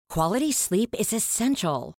Quality sleep is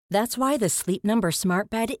essential. That's why the Sleep Number Smart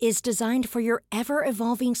Bed is designed for your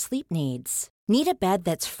ever-evolving sleep needs. Need a bed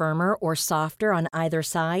that's firmer or softer on either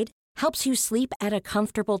side? Helps you sleep at a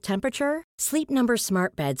comfortable temperature? Sleep Number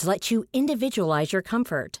Smart Beds let you individualize your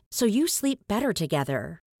comfort, so you sleep better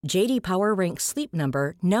together. J.D. Power ranks Sleep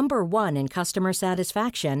Number number 1 in customer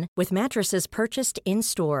satisfaction with mattresses purchased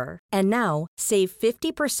in-store. And now, save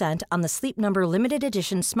 50% on the Sleep Number Limited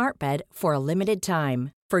Edition Smart Bed for a limited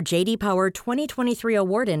time. For J.D. Power 2023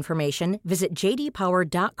 award information, visit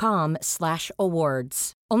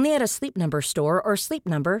jdpower.com/awards. Only at a Sleep Number store or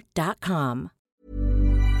sleepnumber.com.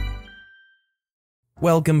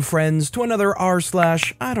 Welcome, friends, to another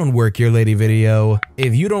rSlash IDontWorkHereLady video.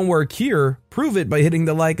 If you don't work here, prove it by hitting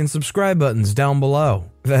the like and subscribe buttons down below.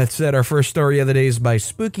 That said, our first story of the day is by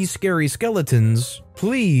Spooky Scary Skeletons.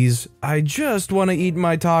 Please, I just want to eat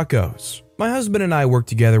my tacos. My husband and I work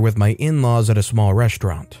together with my in-laws at a small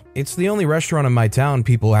restaurant. It's the only restaurant in my town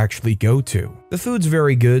people actually go to. The food's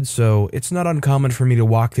very good, so it's not uncommon for me to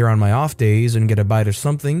walk there on my off days and get a bite of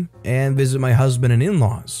something and visit my husband and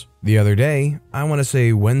in-laws. The other day, I want to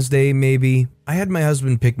say Wednesday maybe, I had my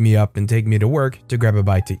husband pick me up and take me to work to grab a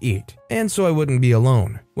bite to eat, and so I wouldn't be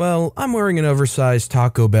alone. Well, I'm wearing an oversized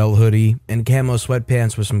Taco Bell hoodie and camo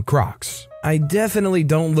sweatpants with some Crocs. I definitely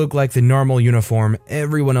don't look like the normal uniform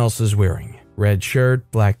everyone else is wearing. Red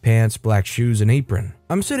shirt, black pants, black shoes, and apron.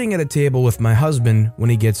 I'm sitting at a table with my husband when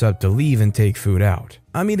he gets up to leave and take food out.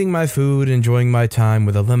 I'm eating my food, enjoying my time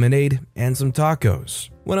with a lemonade and some tacos.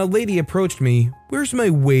 When a lady approached me, "Where's my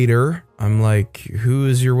waiter?" I'm like, "Who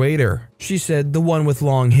is your waiter?" She said, "The one with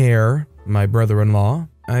long hair, my brother-in-law."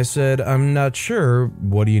 I said, "I'm not sure.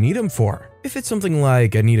 What do you need him for?" If it's something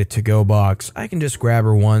like I need a to-go box, I can just grab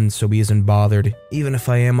her one so he isn't bothered, even if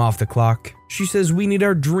I am off the clock. She says, "We need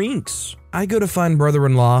our drinks." I go to find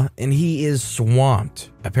brother-in-law and he is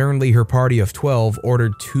swamped. Apparently her party of 12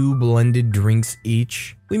 ordered 2 blended drinks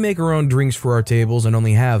each. We make our own drinks for our tables and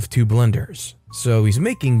only have 2 blenders. So he's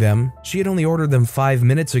making them. She had only ordered them 5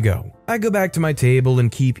 minutes ago. I go back to my table and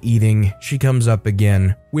keep eating. She comes up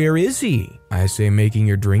again. "Where is he?" I say, "Making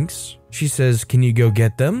your drinks." She says, "Can you go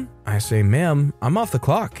get them?" I say, "Ma'am, I'm off the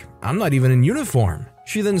clock. I'm not even in uniform."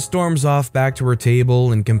 She then storms off back to her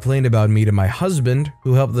table and complained about me to my husband,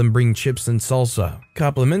 who helped them bring chips and salsa.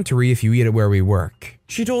 Complimentary if you eat it where we work.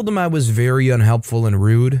 She told him I was very unhelpful and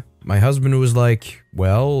rude. My husband was like,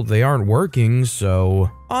 "Well, they aren't working,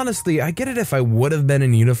 so..." Honestly, I get it if I would have been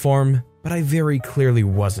in uniform, but I very clearly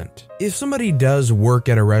wasn't. If somebody does work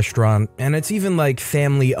at a restaurant, and it's even like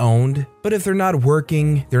family owned, but if they're not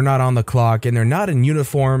working, they're not on the clock, and they're not in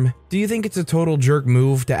uniform, do you think it's a total jerk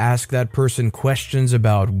move to ask that person questions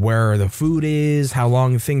about where the food is, how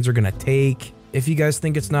long things are gonna take? If you guys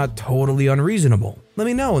think it's not totally unreasonable, let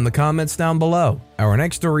me know in the comments down below. Our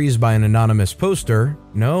next story is by an anonymous poster.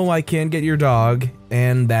 "No, I can't get your dog,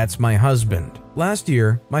 and that's my husband." Last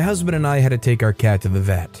year, my husband and I had to take our cat to the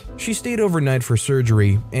vet. She stayed overnight for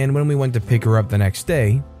surgery, and when we went to pick her up the next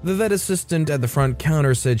day, the vet assistant at the front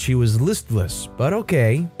counter said she was listless, but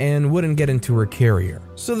okay, and wouldn't get into her carrier.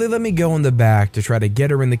 So they let me go in the back to try to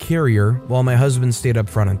get her in the carrier while my husband stayed up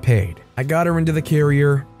front and paid. I got her into the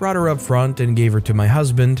carrier, brought her up front, and gave her to my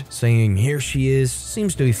husband, saying, "Here she is,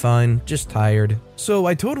 seems to be fine, just tired." So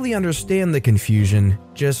I totally understand the confusion,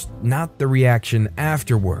 just not the reaction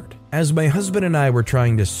afterward. As my husband and I were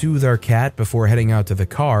trying to soothe our cat before heading out to the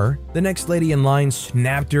car, the next lady in line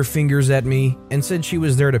snapped her fingers at me and said she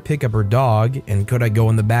was there to pick up her dog and could I go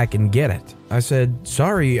in the back and get it. I said,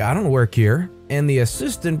 "Sorry, I don't work here." And the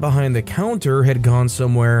assistant behind the counter had gone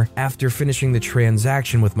somewhere after finishing the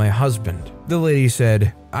transaction with my husband. The lady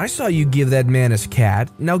said, "I saw you give that man his cat,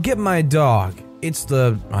 now get my dog. It's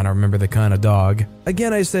the..." I don't remember the kind of dog.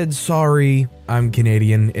 Again, I said, "Sorry, I'm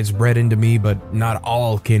Canadian. It's bred into me, but not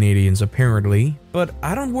all Canadians apparently. But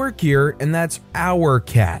I don't work here, and that's our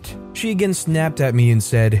cat." She again snapped at me and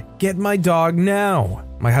said, "Get my dog now."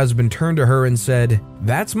 My husband turned to her and said,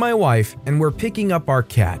 "That's my wife, and we're picking up our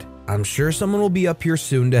cat. I'm sure someone will be up here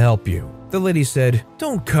soon to help you." The lady said,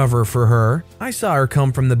 "Don't cover for her. I saw her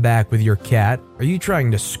come from the back with your cat. Are you trying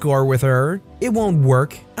to score with her? It won't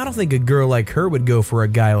work. I don't think a girl like her would go for a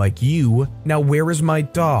guy like you. Now where is my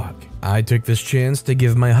dog?" I took this chance to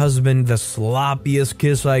give my husband the sloppiest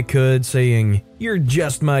kiss I could, saying, "You're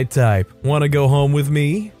just my type. Want to go home with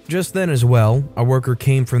me?" Just then as well, a worker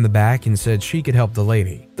came from the back and said she could help the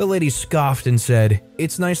lady. The lady scoffed and said,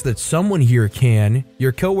 "It's nice that someone here can.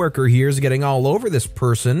 Your coworker here is getting all over this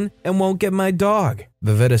person and won't get my dog."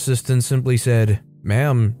 The vet assistant simply said,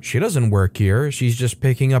 "Ma'am, she doesn't work here. She's just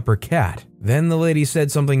picking up her cat." Then the lady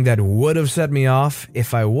said something that would have set me off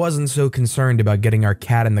if I wasn't so concerned about getting our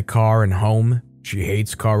cat in the car and home. She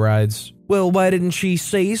hates car rides. Well, why didn't she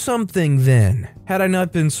say something then? Had I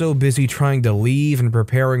not been so busy trying to leave and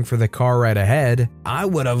preparing for the car ride ahead, I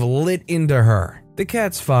would have lit into her. The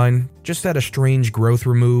cat's fine, just had a strange growth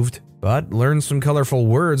removed, but learned some colorful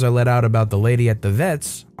words I let out about the lady at the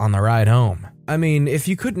vet's on the ride home. I mean, if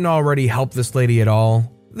you couldn't already help this lady at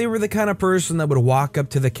all, they were the kind of person that would walk up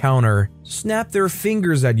to the counter, snap their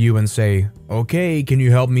fingers at you and say, "Okay, can you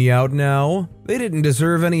help me out now?" They didn't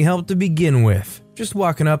deserve any help to begin with. Just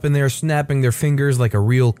walking up in there snapping their fingers like a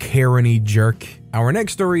real Karen-y jerk. Our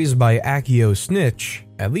next story is by Akio Snitch.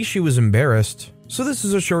 At least she was embarrassed. So this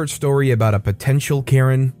is a short story about a potential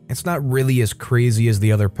Karen. It's not really as crazy as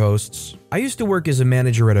the other posts. I used to work as a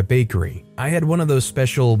manager at a bakery. I had one of those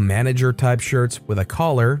special manager type shirts with a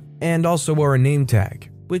collar and also wore a name tag,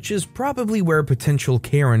 which is probably where potential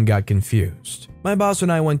Karen got confused. My boss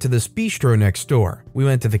and I went to this bistro next door. We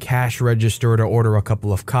went to the cash register to order a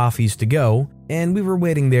couple of coffees to go, and we were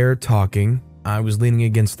waiting there talking. I was leaning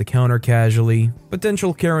against the counter casually.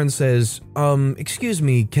 Potential Karen says, excuse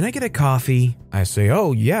me, can I get a coffee? I say,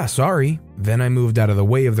 oh yeah, sorry. Then I moved out of the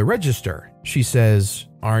way of the register. She says,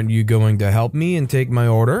 aren't you going to help me and take my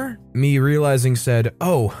order? Me realizing said,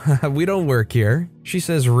 oh, we don't work here. She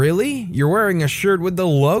says, really? You're wearing a shirt with the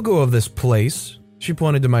logo of this place. She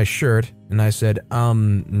pointed to my shirt, and I said,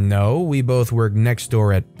 no, we both work next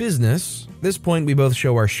door at business. At this point, we both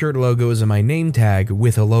show our shirt logos and my name tag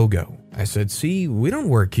with a logo. I said, see, we don't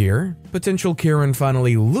work here. Potential Karen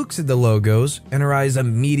finally looks at the logos, and her eyes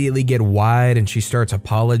immediately get wide and she starts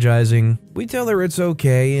apologizing. We tell her it's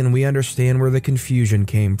okay and we understand where the confusion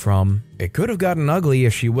came from. It could have gotten ugly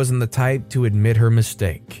if she wasn't the type to admit her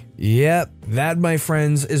mistake. Yep, that, my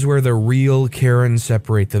friends, is where the real Karens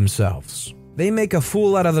separate themselves. They make a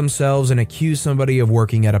fool out of themselves and accuse somebody of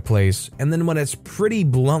working at a place, and then when it's pretty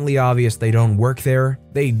bluntly obvious they don't work there,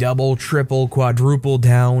 they double, triple, quadruple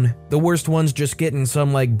down. The worst ones just get in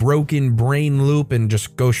some broken brain loop and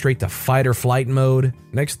just go straight to fight or flight mode.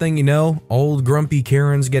 Next thing you know, old grumpy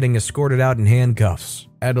Karen's getting escorted out in handcuffs.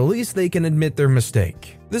 At least they can admit their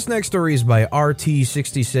mistake. This next story is by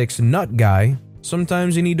RT66 Nut Guy.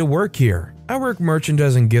 Sometimes you need to work here. I work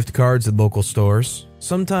merchandising gift cards at local stores.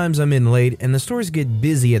 Sometimes I'm in late and the stores get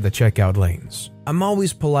busy at the checkout lanes. I'm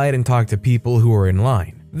always polite and talk to people who are in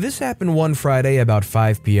line. This happened one Friday about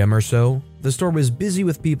 5 p.m. or so. The store was busy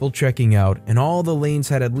with people checking out, and all the lanes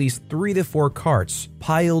had at least 3 to 4 carts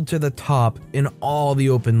piled to the top in all the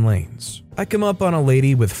open lanes. I come up on a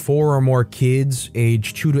lady with 4 or more kids,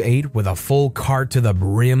 aged 2 to 8, with a full cart to the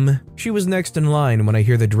brim. She was next in line when I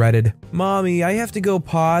hear the dreaded, "Mommy, I have to go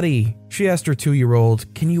potty." She asked her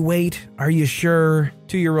 2-year-old, "Can you wait? Are you sure?"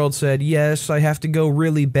 2-year-old said, "Yes, I have to go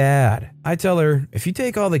really bad." I tell her, "If you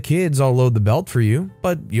take all the kids, I'll load the belt for you,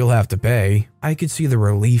 but you'll have to pay." I could see the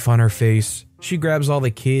relief on her face. She grabs all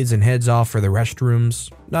the kids and heads off for the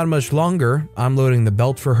restrooms. Not much longer, I'm loading the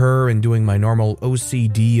belt for her and doing my normal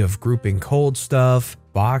OCD of grouping cold stuff,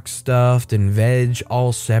 box stuffed, and veg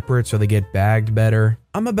all separate so they get bagged better.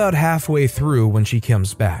 I'm about halfway through when she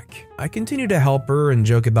comes back. I continue to help her and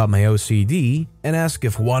joke about my OCD and ask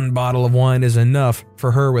if 1 bottle of wine is enough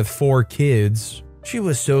for her with 4 kids. She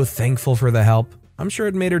was so thankful for the help. I'm sure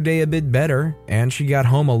it made her day a bit better, and she got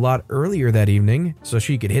home a lot earlier that evening so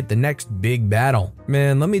she could hit the next big battle.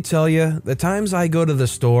 Man, let me tell you, the times I go to the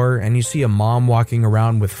store and you see a mom walking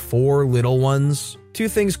around with 4 little ones, 2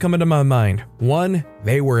 things come into my mind. 1,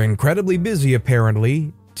 they were incredibly busy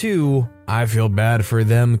apparently. 2, I feel bad for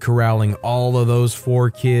them corralling all of those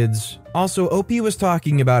 4 kids. Also, OP was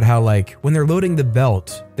talking about how when they're loading the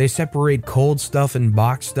belt, they separate cold stuff and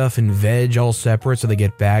box stuff and veg all separate so they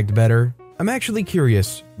get bagged better. I'm actually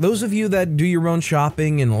curious, those of you that do your own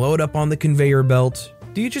shopping and load up on the conveyor belt,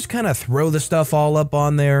 do you just kind of throw the stuff all up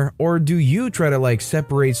on there, or do you try to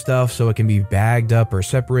separate stuff so it can be bagged up or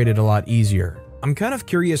separated a lot easier? I'm kind of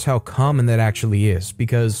curious how common that actually is,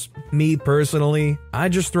 because me personally, I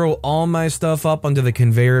just throw all my stuff up onto the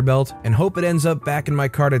conveyor belt and hope it ends up back in my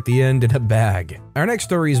cart at the end in a bag. Our next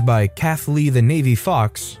story is by Kathleen the Navy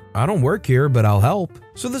Fox. I don't work here, but I'll help.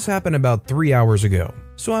 So this happened about 3 hours ago.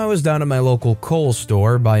 So I was down at my local Kohl's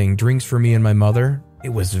store buying drinks for me and my mother. It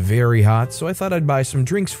was very hot, so I thought I'd buy some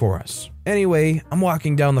drinks for us. Anyway, I'm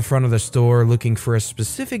walking down the front of the store looking for a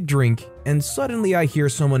specific drink, and suddenly I hear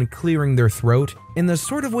someone clearing their throat in the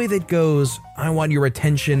sort of way that goes, "I want your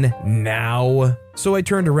attention now." So I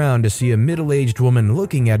turned around to see a middle-aged woman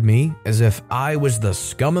looking at me as if I was the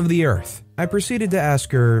scum of the earth. I proceeded to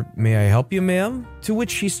ask her, "May I help you, ma'am?" To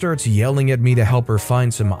which she starts yelling at me to help her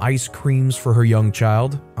find some ice creams for her young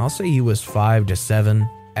child. I'll say he was 5 to 7.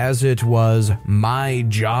 As it was my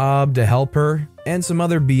job to help her, and some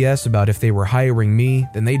other BS about if they were hiring me,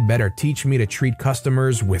 then they'd better teach me to treat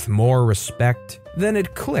customers with more respect. Then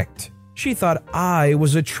it clicked. She thought I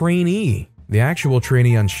was a trainee. The actual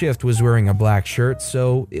trainee on shift was wearing a black shirt,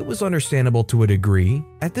 so it was understandable to a degree.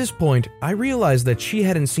 At this point, I realized that she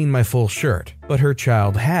hadn't seen my full shirt, but her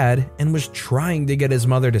child had and was trying to get his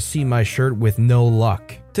mother to see my shirt with no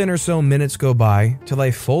luck. 10 or so minutes go by till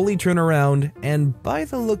I fully turn around, and by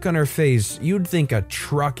the look on her face, you'd think a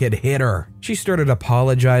truck had hit her. She started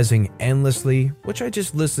apologizing endlessly, which I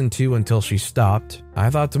just listened to until she stopped. I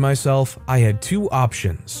thought to myself, I had 2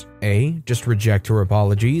 options. A, just reject her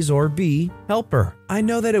apologies, or B, help her. I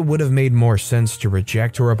know that it would have made more sense to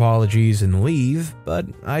reject her apologies and leave, but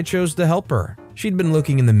I chose to help her. She'd been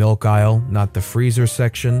looking in the milk aisle, not the freezer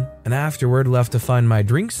section, and afterward left to find my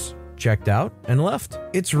drinks, checked out, and left.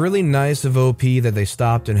 It's really nice of OP that they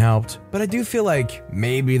stopped and helped, but I do feel like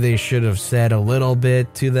maybe they should have said a little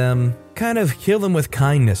bit to them. Kind of kill them with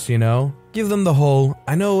kindness, you know? Give them the whole,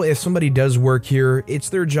 I know if somebody does work here, it's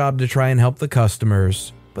their job to try and help the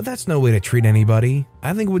customers. But that's no way to treat anybody.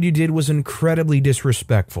 I think what you did was incredibly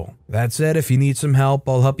disrespectful. That said, if you need some help,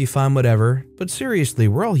 I'll help you find whatever. But seriously,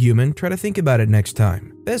 we're all human. Try to think about it next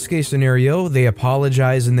time. Best case scenario, they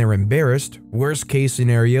apologize and they're embarrassed. Worst case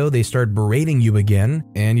scenario, they start berating you again,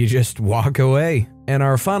 and you just walk away. And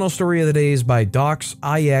our final story of the day is by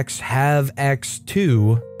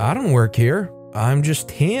DocsIXHaveX2. I don't work here. I'm just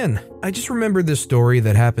tan. I just remembered this story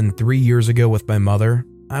that happened 3 years ago with my mother.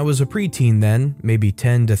 I was a preteen then, maybe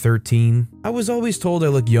 10 to 13. I was always told I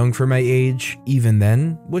looked young for my age, even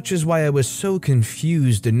then, which is why I was so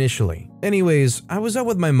confused initially. Anyways, I was out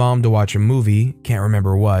with my mom to watch a movie, can't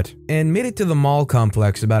remember what, and made it to the mall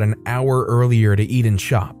complex about an hour earlier to eat and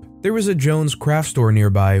shop. There was a Jones craft store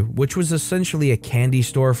nearby, which was essentially a candy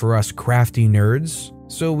store for us crafty nerds,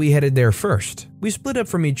 so we headed there first. We split up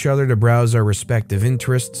from each other to browse our respective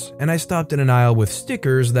interests, and I stopped in an aisle with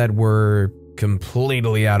stickers that were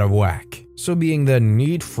completely out of whack. So being the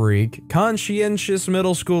neat freak, conscientious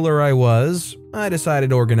middle schooler I was, I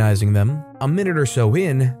decided organizing them. A minute or so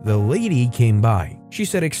in, the lady came by. She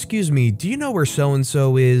said, "Excuse me, do you know where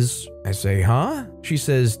so-and-so is?" I say, "Huh?" She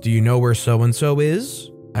says, "Do you know where so-and-so is?"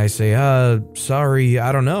 I say, sorry,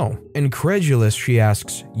 I don't know." Incredulous, she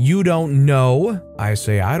asks, "You don't know?" I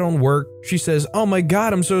say, "I don't work." She says, "Oh my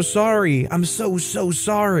God, I'm so sorry. I'm so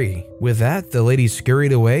sorry." With that, the lady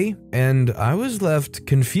scurried away, and I was left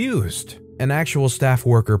confused. An actual staff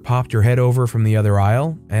worker popped her head over from the other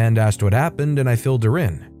aisle and asked what happened, and I filled her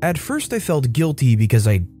in. At first, I felt guilty because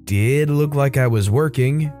I did look like I was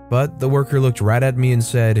working, but the worker looked right at me and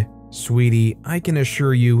said, "Sweetie, I can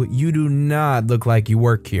assure you, you do not look like you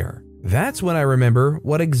work here." That's when I remember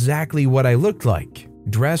what I looked like.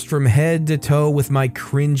 Dressed from head to toe with my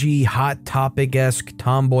cringy, Hot Topic-esque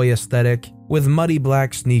tomboy aesthetic, with muddy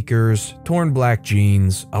black sneakers, torn black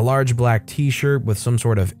jeans, a large black t-shirt with some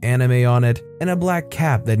sort of anime on it, and a black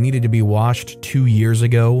cap that needed to be washed 2 years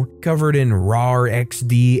ago, covered in RAR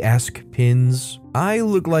XD-esque pins. I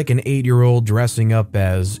looked like an 8-year-old dressing up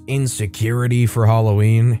as insecurity for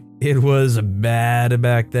Halloween. It was bad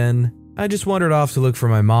back then. I just wandered off to look for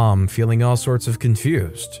my mom, feeling all sorts of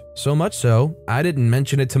confused. So much so, I didn't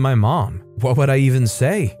mention it to my mom. What would I even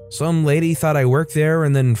say? Some lady thought I worked there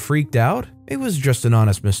and then freaked out? It was just an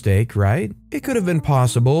honest mistake, right? It could have been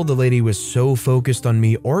possible the lady was so focused on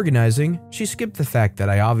me organizing, she skipped the fact that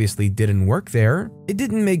I obviously didn't work there. It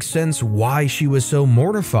didn't make sense why she was so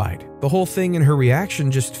mortified. The whole thing and her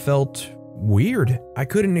reaction just felt weird. I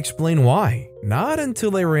couldn't explain why. Not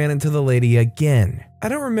until I ran into the lady again. I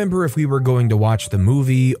don't remember if we were going to watch the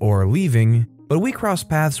movie or leaving, but we crossed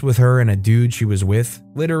paths with her and a dude she was with,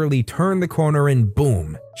 literally turned the corner and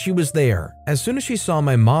boom, she was there. As soon as she saw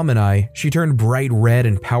my mom and I, she turned bright red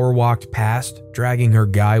and power walked past, dragging her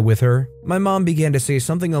guy with her. My mom began to say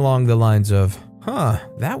something along the lines of, "Huh,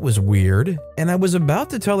 that was weird." And I was about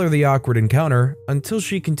to tell her the awkward encounter until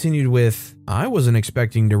she continued with, "I wasn't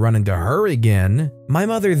expecting to run into her again." My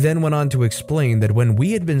mother then went on to explain that when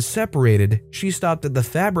we had been separated, she stopped at the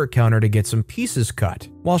fabric counter to get some pieces cut.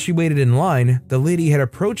 While she waited in line, the lady had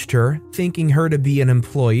approached her, thinking her to be an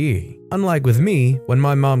employee. Unlike with me, when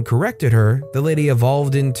my mom corrected her, the lady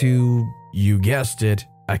evolved into, you guessed it,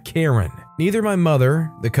 a Karen. Neither my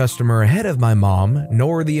mother, the customer ahead of my mom,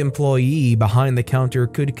 nor the employee behind the counter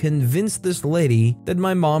could convince this lady that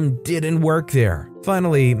my mom didn't work there.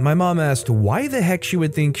 Finally, my mom asked why the heck she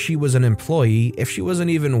would think she was an employee if she wasn't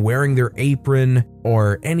even wearing their apron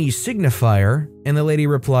or any signifier, and the lady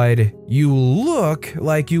replied, "You look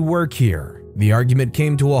like you work here." The argument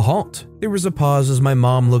came to a halt. There was a pause as my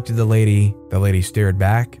mom looked at the lady. The lady stared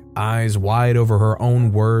back, eyes wide over her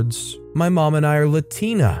own words. My mom and I are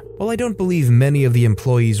Latina. While I don't believe many of the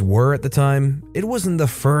employees were at the time, it wasn't the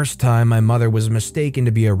first time my mother was mistaken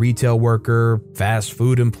to be a retail worker, fast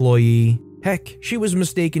food employee. Heck, she was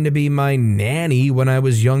mistaken to be my nanny when I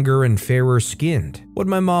was younger and fairer skinned. What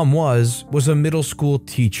my mom was a middle school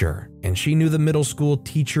teacher, and she knew the middle school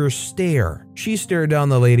teacher stare. She stared down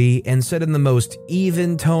the lady and said in the most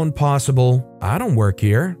even tone possible, "I don't work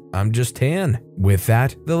here, I'm just tan." With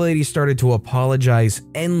that, the lady started to apologize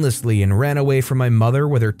endlessly and ran away from my mother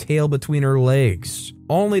with her tail between her legs,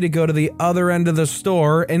 only to go to the other end of the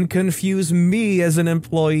store and confuse me as an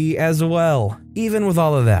employee as well. Even with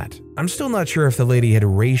all of that, I'm still not sure if the lady had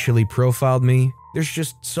racially profiled me. There's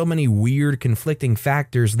just so many weird conflicting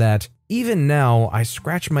factors that, even now, I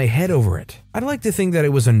scratch my head over it. I'd like to think that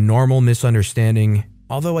it was a normal misunderstanding,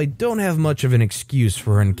 although I don't have much of an excuse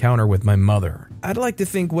for her encounter with my mother. I'd like to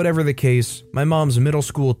think whatever the case, my mom's middle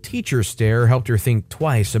school teacher stare helped her think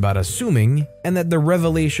twice about assuming, and that the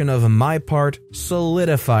revelation of my part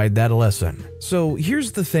solidified that lesson. So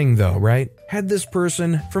here's the thing though, right? Had this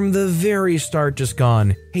person from the very start just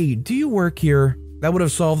gone, "Hey, do you work here?" that would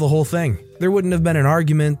have solved the whole thing. There wouldn't have been an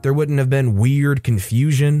argument, there wouldn't have been weird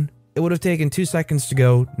confusion. It would have taken 2 seconds to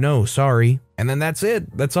go, "No, sorry," and then that's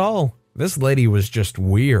it, that's all. This lady was just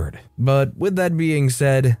weird. But with that being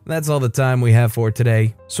said, that's all the time we have for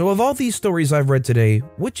today. So of all these stories I've read today,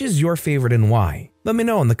 which is your favorite and why? Let me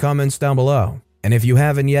know in the comments down below. And if you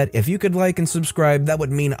haven't yet, if you could like and subscribe, that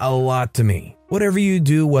would mean a lot to me. Whatever you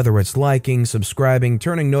do, whether it's liking, subscribing,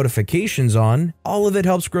 turning notifications on, all of it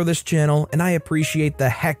helps grow this channel, and I appreciate the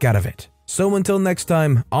heck out of it. So until next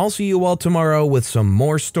time, I'll see you all tomorrow with some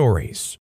more stories.